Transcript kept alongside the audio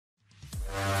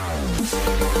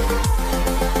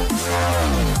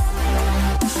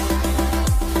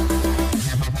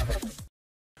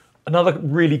Another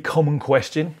really common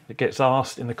question that gets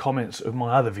asked in the comments of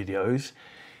my other videos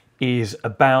is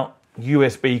about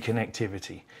USB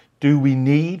connectivity. Do we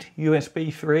need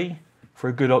USB 3 for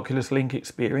a good Oculus Link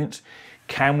experience?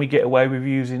 Can we get away with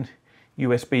using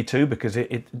USB 2 because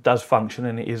it does function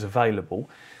and it is available?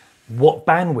 What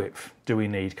bandwidth do we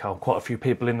need, Carl? Quite a few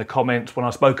people in the comments, when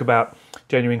I spoke about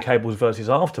genuine cables versus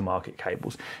aftermarket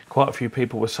cables, quite a few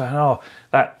people were saying, oh,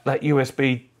 that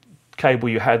USB cable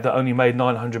you had that only made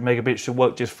 900 megabits should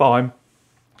work just fine.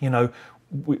 You know,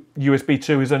 USB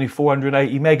 2 is only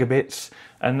 480 megabits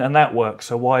and that works.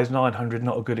 So why is 900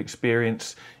 not a good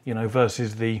experience, you know,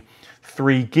 versus the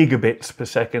 3 gigabits per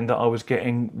second that I was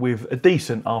getting with a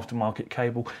decent aftermarket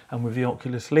cable and with the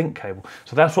Oculus Link cable?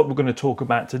 So that's what we're going to talk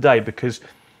about today, because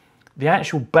the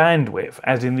actual bandwidth,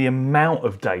 as in the amount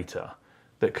of data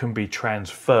that can be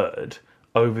transferred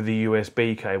over the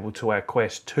USB cable to our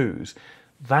Quest 2s,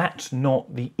 that's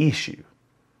not the issue.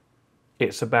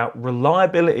 It's about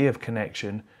reliability of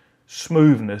connection,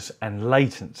 smoothness and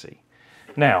latency.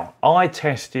 Now, I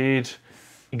tested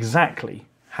exactly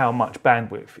how much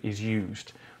bandwidth is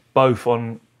used, both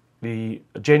on the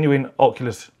genuine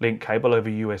Oculus Link cable over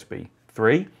USB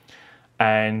 3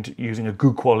 and using a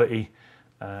good quality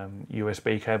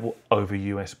USB cable over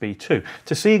USB 2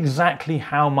 to see exactly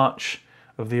how much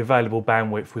of the available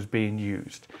bandwidth was being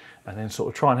used, and then sort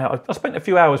of try and help. I spent a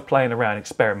few hours playing around,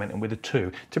 experimenting with the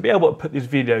two to be able to put this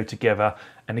video together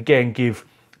and again give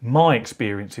my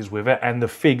experiences with it and the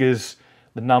figures,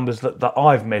 the numbers that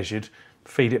I've measured,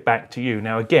 feed it back to you.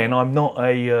 Now again, I'm not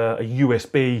a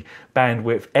USB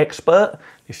bandwidth expert.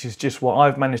 This is just what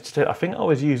I've managed to do. I think I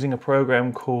was using a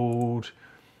program called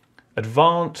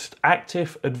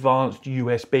Active Advanced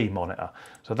USB Monitor.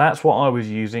 So that's what I was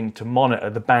using to monitor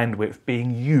the bandwidth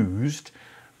being used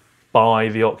by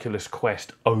the Oculus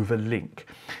Quest over Link.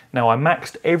 Now I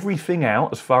maxed everything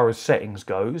out as far as settings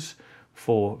goes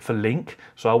for Link.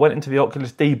 So I went into the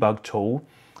Oculus debug tool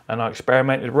and I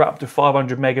experimented right up to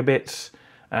 500 megabits,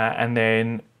 and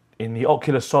then in the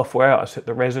Oculus software I set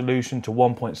the resolution to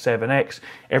 1.7x.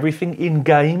 Everything in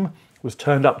game was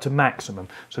turned up to maximum.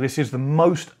 So this is the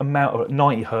most amount of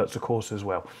 90 hertz, of course, as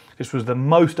well. This was the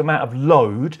most amount of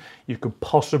load you could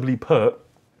possibly put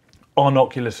on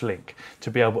Oculus Link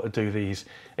to be able to do these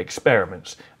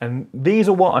experiments. And these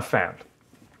are what I found.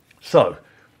 So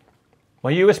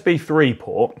my USB 3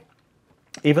 port,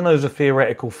 even though there's a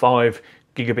theoretical 5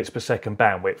 gigabits per second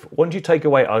bandwidth, once you take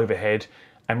away overhead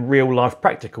and real life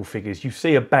practical figures, you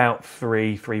see about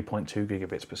 3.2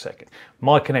 gigabits per second.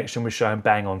 My connection was showing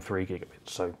bang on 3 gigabits,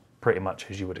 so pretty much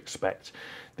as you would expect.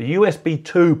 The USB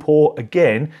 2 port,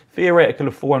 again, theoretical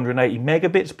of 480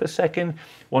 megabits per second.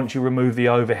 Once you remove the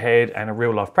overhead and a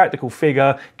real life practical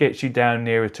figure, gets you down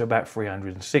nearer to about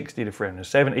 360 to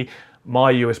 370.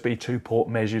 My USB 2 port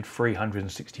measured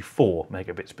 364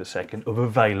 megabits per second of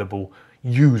available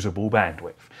usable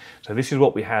bandwidth. So this is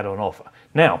what we had on offer.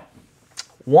 Now,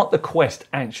 what the Quest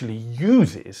actually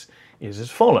uses is as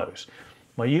follows.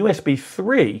 My USB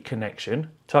 3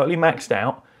 connection, totally maxed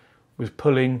out, was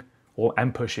pulling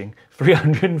and pushing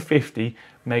 350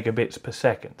 megabits per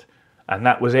second. And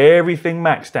that was everything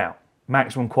maxed out.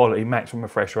 Maximum quality, maximum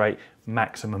refresh rate,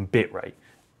 maximum bit rate,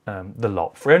 the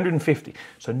lot, 350.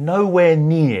 So nowhere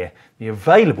near the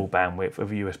available bandwidth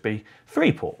of a USB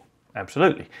 3 port,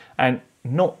 absolutely. And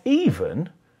not even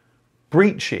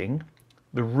breaching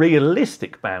the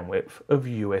realistic bandwidth of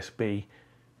USB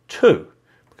 2.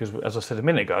 Because as I said a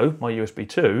minute ago, my USB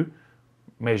 2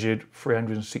 measured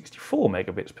 364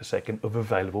 megabits per second of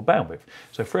available bandwidth.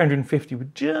 So 350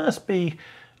 would just be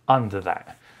under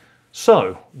that.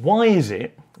 So why is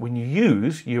it when you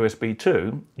use USB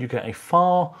 2, you get a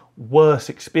far worse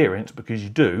experience, because you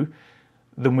do,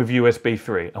 than with USB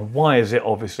 3? And why is it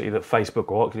obviously that Facebook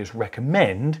or Oculus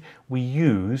recommend we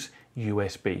use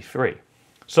USB 3?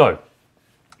 So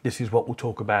this is what we'll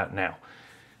talk about now.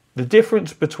 The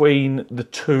difference between the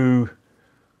two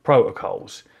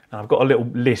protocols. And I've got a little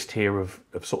list here of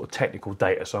sort of technical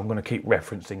data, so I'm going to keep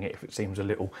referencing it if it seems a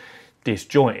little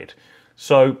disjointed.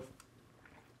 So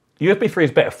USB 3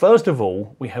 is better. First of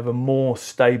all, we have a more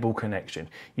stable connection.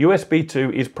 USB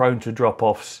 2 is prone to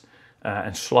drop-offs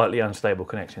and slightly unstable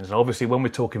connections. And obviously when we're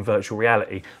talking virtual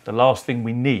reality, the last thing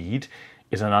we need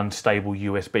is an unstable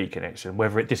USB connection,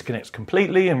 whether it disconnects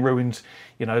completely and ruins,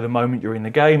 you know, the moment you're in the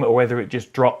game, or whether it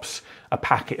just drops a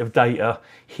packet of data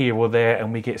here or there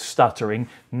and we get stuttering.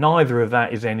 Neither of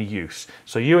that is any use.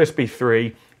 So USB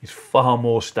 3 is far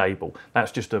more stable.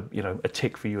 That's just a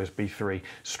tick for USB 3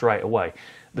 straight away.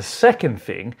 The second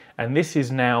thing, and this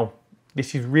is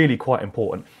really quite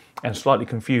important and slightly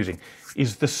confusing,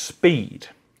 is the speed.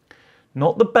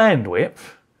 Not the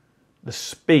bandwidth, the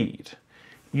speed.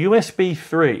 USB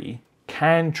 3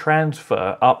 can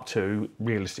transfer up to,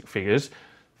 realistic figures,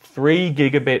 3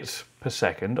 gigabits per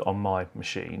second on my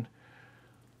machine,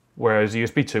 whereas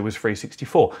USB 2 was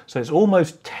 364. So it's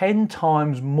almost 10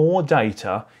 times more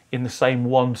data in the same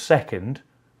 1 second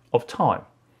of time.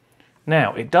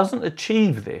 Now, it doesn't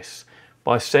achieve this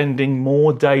by sending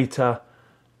more data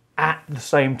at the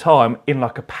same time in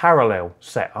like a parallel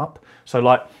setup. So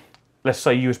like, let's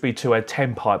say USB 2 had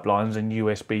 10 pipelines and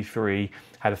USB 3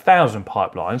 had 1,000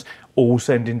 pipelines, all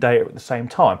sending data at the same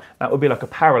time. That would be like a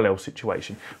parallel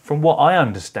situation. From what I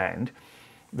understand,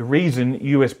 the reason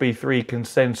USB 3 can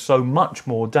send so much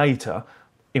more data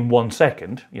in 1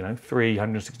 second,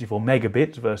 364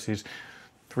 megabits versus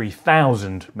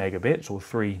 3,000 megabits or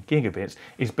 3 gigabits,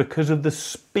 is because of the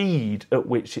speed at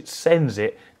which it sends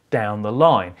it down the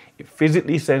line. It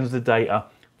physically sends the data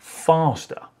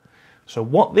faster. So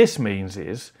what this means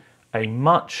is a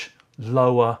much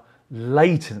lower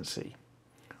latency.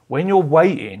 When you're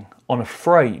waiting on a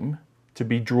frame to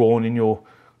be drawn in your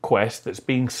Quest that's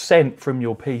being sent from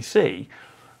your PC,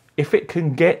 if it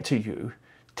can get to you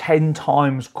 10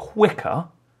 times quicker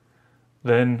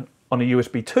than on a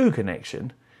USB 2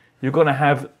 connection, you're going to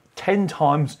have 10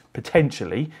 times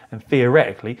potentially and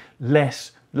theoretically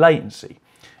less latency.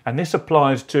 And this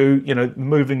applies to,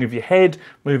 moving of your head,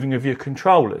 moving of your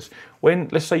controllers. When,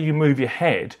 let's say you move your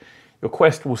head, your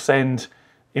Quest will send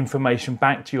information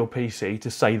back to your PC to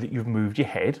say that you've moved your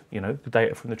head, the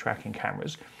data from the tracking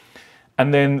cameras.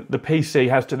 And then the PC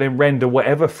has to then render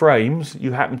whatever frames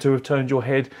you happen to have turned your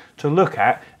head to look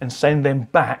at and send them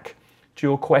back to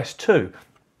your Quest 2.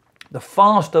 The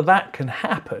faster that can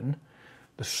happen,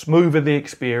 the smoother the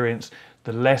experience,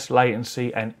 the less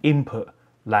latency and input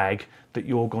lag that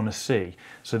you're going to see.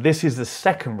 So this is the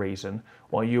second reason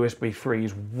why USB 3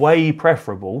 is way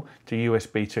preferable to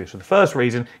USB 2. So the first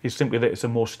reason is simply that it's a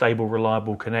more stable,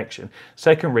 reliable connection.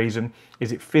 Second reason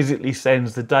is it physically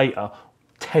sends the data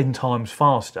 10 times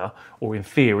faster, or in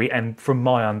theory, and from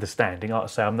my understanding, like I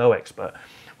say, I'm no expert,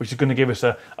 which is going to give us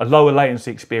a lower latency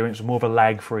experience, more of a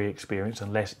lag-free experience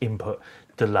and less input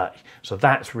delay. So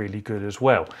that's really good as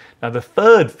well. Now the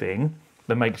third thing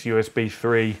that makes USB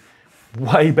 3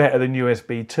 way better than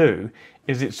USB 2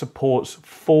 is it supports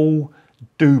full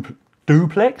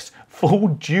duplex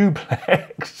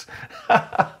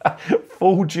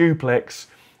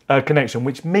connection,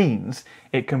 which means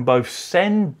it can both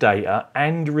send data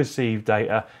and receive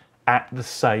data at the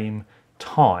same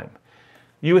time.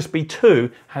 USB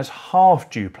 2 has half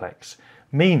duplex,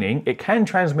 meaning it can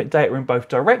transmit data in both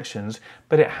directions,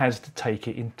 but it has to take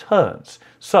it in turns.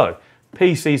 So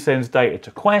PC sends data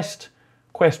to Quest,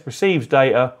 Quest receives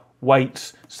data,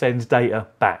 waits, sends data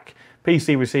back.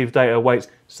 PC receives data, waits,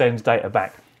 sends data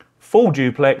back. Full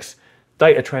duplex,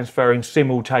 data transferring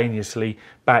simultaneously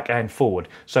back and forward.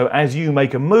 So as you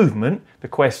make a movement, the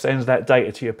Quest sends that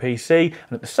data to your PC,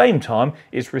 and at the same time,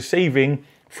 it's receiving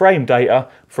frame data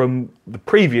from the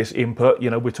previous input.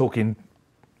 We're talking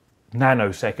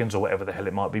nanoseconds or whatever the hell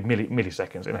it might be,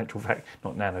 milliseconds in actual fact,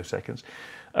 not nanoseconds.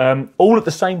 All at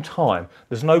the same time.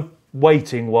 There's no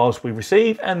waiting whilst we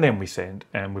receive and then we send,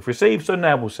 and we've received, so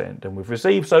now we'll send, and we've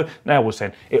received, so now we'll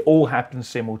send. It all happens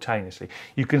simultaneously.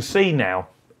 You can see now,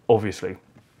 obviously,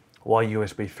 why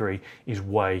USB 3 is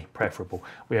way preferable.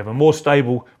 We have a more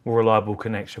stable, more reliable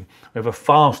connection. We have a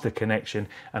faster connection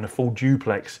and a full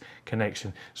duplex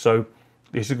connection. So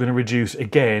this is going to reduce,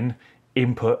 again,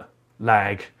 input,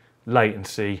 lag,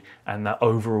 latency, and that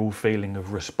overall feeling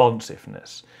of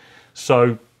responsiveness.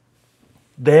 So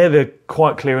they're the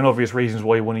quite clear and obvious reasons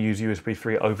why you want to use USB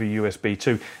 3 over USB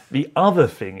 2. The other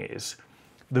thing is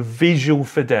the visual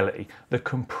fidelity, the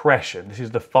compression. This is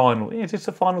the final, is this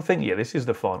the final thing? Yeah, this is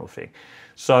the final thing.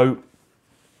 So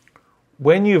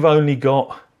when you've only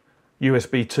got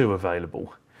USB 2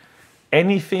 available,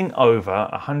 anything over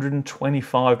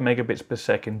 125 megabits per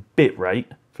second bit rate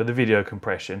for the video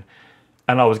compression,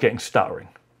 and I was getting stuttering.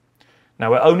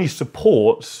 Now it only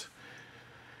supports,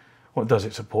 what does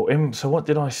it support? So what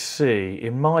did I see?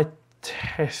 In my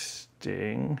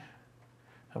testing,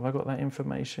 have I got that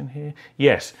information here?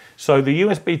 Yes, so the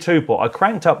USB 2 port, I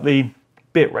cranked up the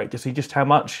bit rate to see just how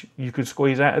much you could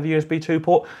squeeze out of the USB 2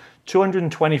 port.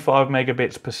 225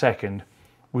 megabits per second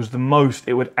was the most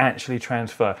it would actually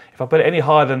transfer. If I put it any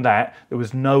higher than that, there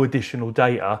was no additional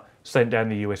data sent down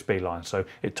the USB line, so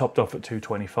it topped off at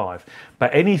 225.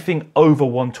 But anything over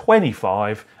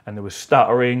 125, and there was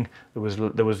stuttering, there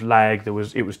was lag, it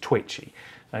was twitchy.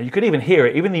 Now you could even hear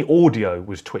it, even the audio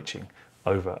was twitching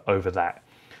over that.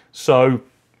 So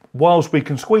whilst we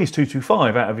can squeeze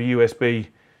 225 out of a USB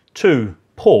 2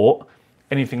 port,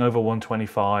 anything over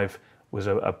 125 was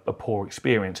a poor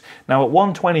experience. Now at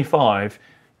 125,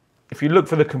 if you look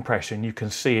for the compression, you can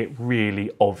see it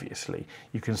really obviously.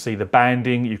 You can see the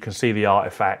banding, you can see the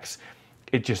artifacts.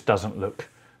 It just doesn't look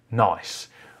nice.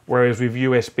 Whereas with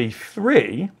USB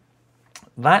 3,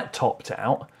 that topped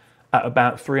out at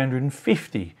about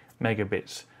 350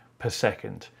 megabits per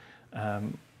second.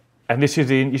 And this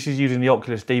is using the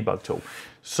Oculus debug tool.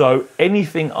 So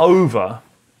anything over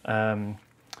about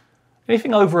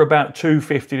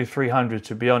 250 to 300,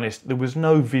 to be honest, there was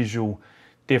no visual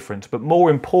difference. But more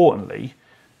importantly,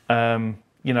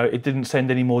 you know, it didn't send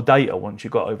any more data once you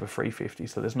got over 350,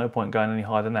 so there's no point going any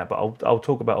higher than that. But I'll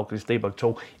talk about Oculus debug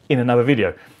tool in another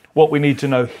video. What we need to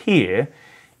know here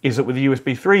is that with the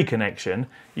USB 3 connection,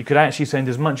 you could actually send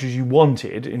as much as you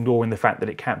wanted, ignoring the fact that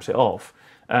it caps it off,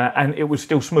 and it was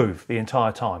still smooth the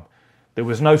entire time. There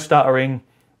was no stuttering,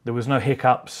 there was no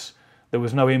hiccups, there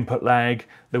was no input lag,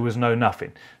 there was no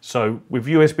nothing. So with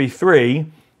USB 3,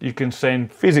 you can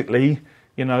send physically,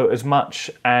 you know, as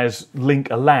much as Link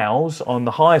allows on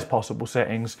the highest possible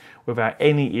settings without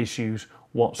any issues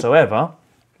whatsoever.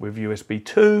 With USB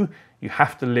 2, you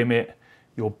have to limit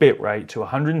your bit rate to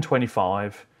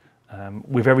 125,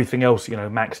 with everything else, you know,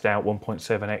 maxed out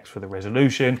 1.7x for the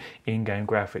resolution, in-game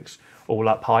graphics all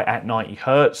up high at 90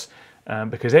 Hertz,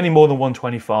 because any more than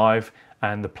 125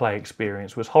 and the play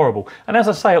experience was horrible. And as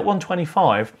I say, at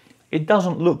 125, it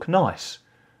doesn't look nice,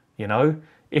 you know.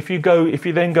 If you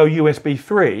then go USB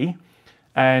 3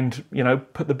 and, you know,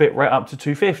 put the bit rate up to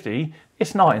 250,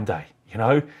 it's night and day, you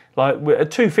know. Like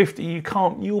at 250, you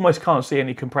almost can't see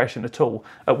any compression at all.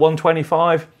 At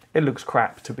 125, it looks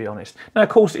crap, to be honest. Now, of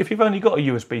course, if you've only got a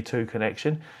USB 2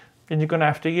 connection, then you're going to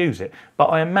have to use it. But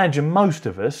I imagine most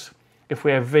of us, if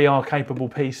we have VR-capable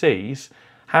PCs,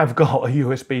 have got a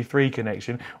USB 3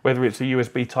 connection, whether it's a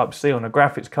USB Type-C on a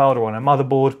graphics card or on a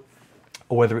motherboard,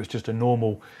 or whether it's just a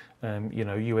normal you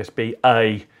know,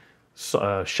 USB-A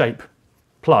shape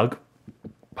plug,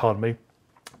 pardon me,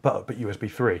 but USB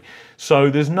 3.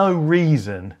 So there's no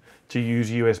reason to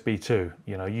use USB 2,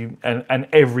 you know, and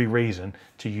every reason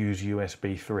to use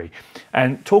USB 3.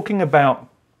 And talking about,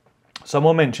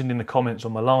 someone mentioned in the comments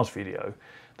on my last video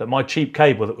that my cheap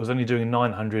cable that was only doing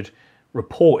 900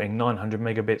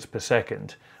 megabits per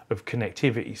second of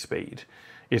connectivity speed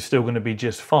is still going to be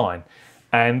just fine.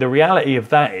 And the reality of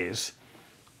that is,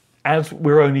 as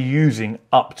we're only using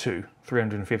up to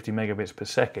 350 megabits per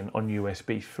second on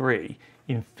USB 3,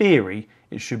 in theory,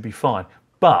 it should be fine.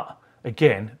 But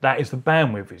again, that is the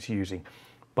bandwidth it's using.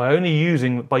 By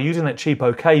using that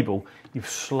cheapo cable, you've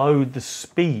slowed the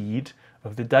speed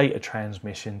of the data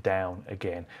transmission down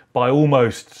again by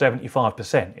almost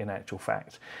 75% in actual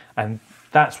fact. And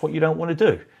that's what you don't want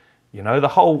to do. You know,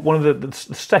 one of the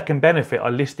second benefit I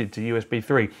listed to USB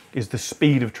 3 is the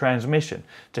speed of transmission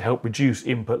to help reduce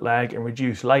input lag and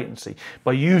reduce latency.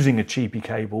 By using a cheapy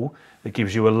cable that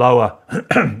gives you a lower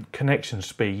connection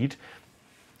speed,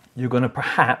 you're going to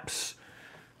perhaps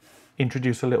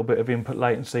introduce a little bit of input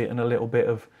latency and a little bit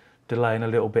of delay and a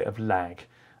little bit of lag.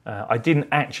 I didn't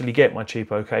actually get my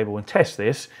cheapo cable and test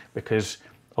this because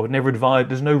I would never advise,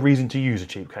 there's no reason to use a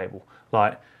cheap cable.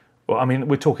 Like, well, I mean,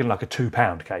 we're talking like a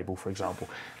 £2 cable, for example.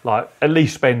 Like, at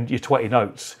least spend your 20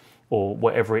 notes or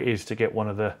whatever it is to get one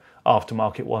of the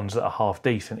aftermarket ones that are half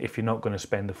decent if you're not going to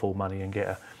spend the full money and get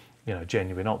a, you know,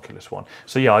 genuine Oculus one.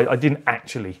 So yeah, I didn't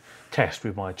actually test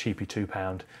with my cheapy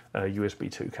 £2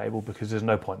 USB 2 cable because there's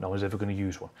no point, no one's ever going to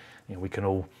use one. You know, we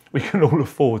can all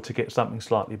afford to get something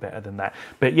slightly better than that.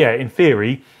 But yeah, in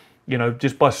theory, you know,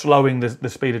 just by slowing the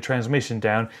speed of transmission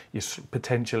down, you're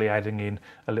potentially adding in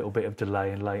a little bit of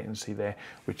delay and latency there,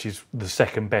 which is the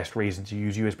second best reason to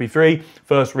use USB 3.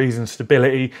 First reason,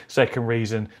 stability. Second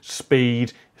reason,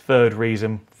 speed. Third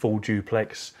reason, full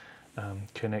duplex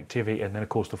connectivity. And then, of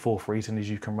course, the fourth reason is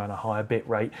you can run a higher bit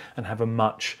rate and have a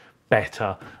much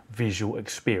better visual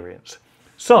experience.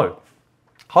 So,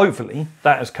 hopefully,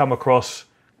 that has come across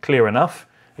clear enough.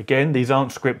 Again, these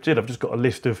aren't scripted. I've just got a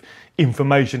list of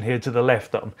information here to the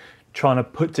left that I'm trying to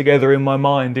put together in my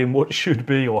mind in what should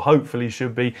be, or hopefully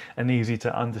should be, an easy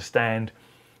to understand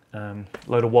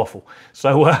load of waffle.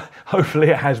 So hopefully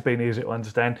it has been easy to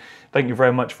understand. Thank you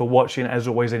very much for watching. As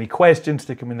always, any questions,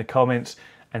 stick them in the comments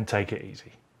and take it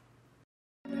easy.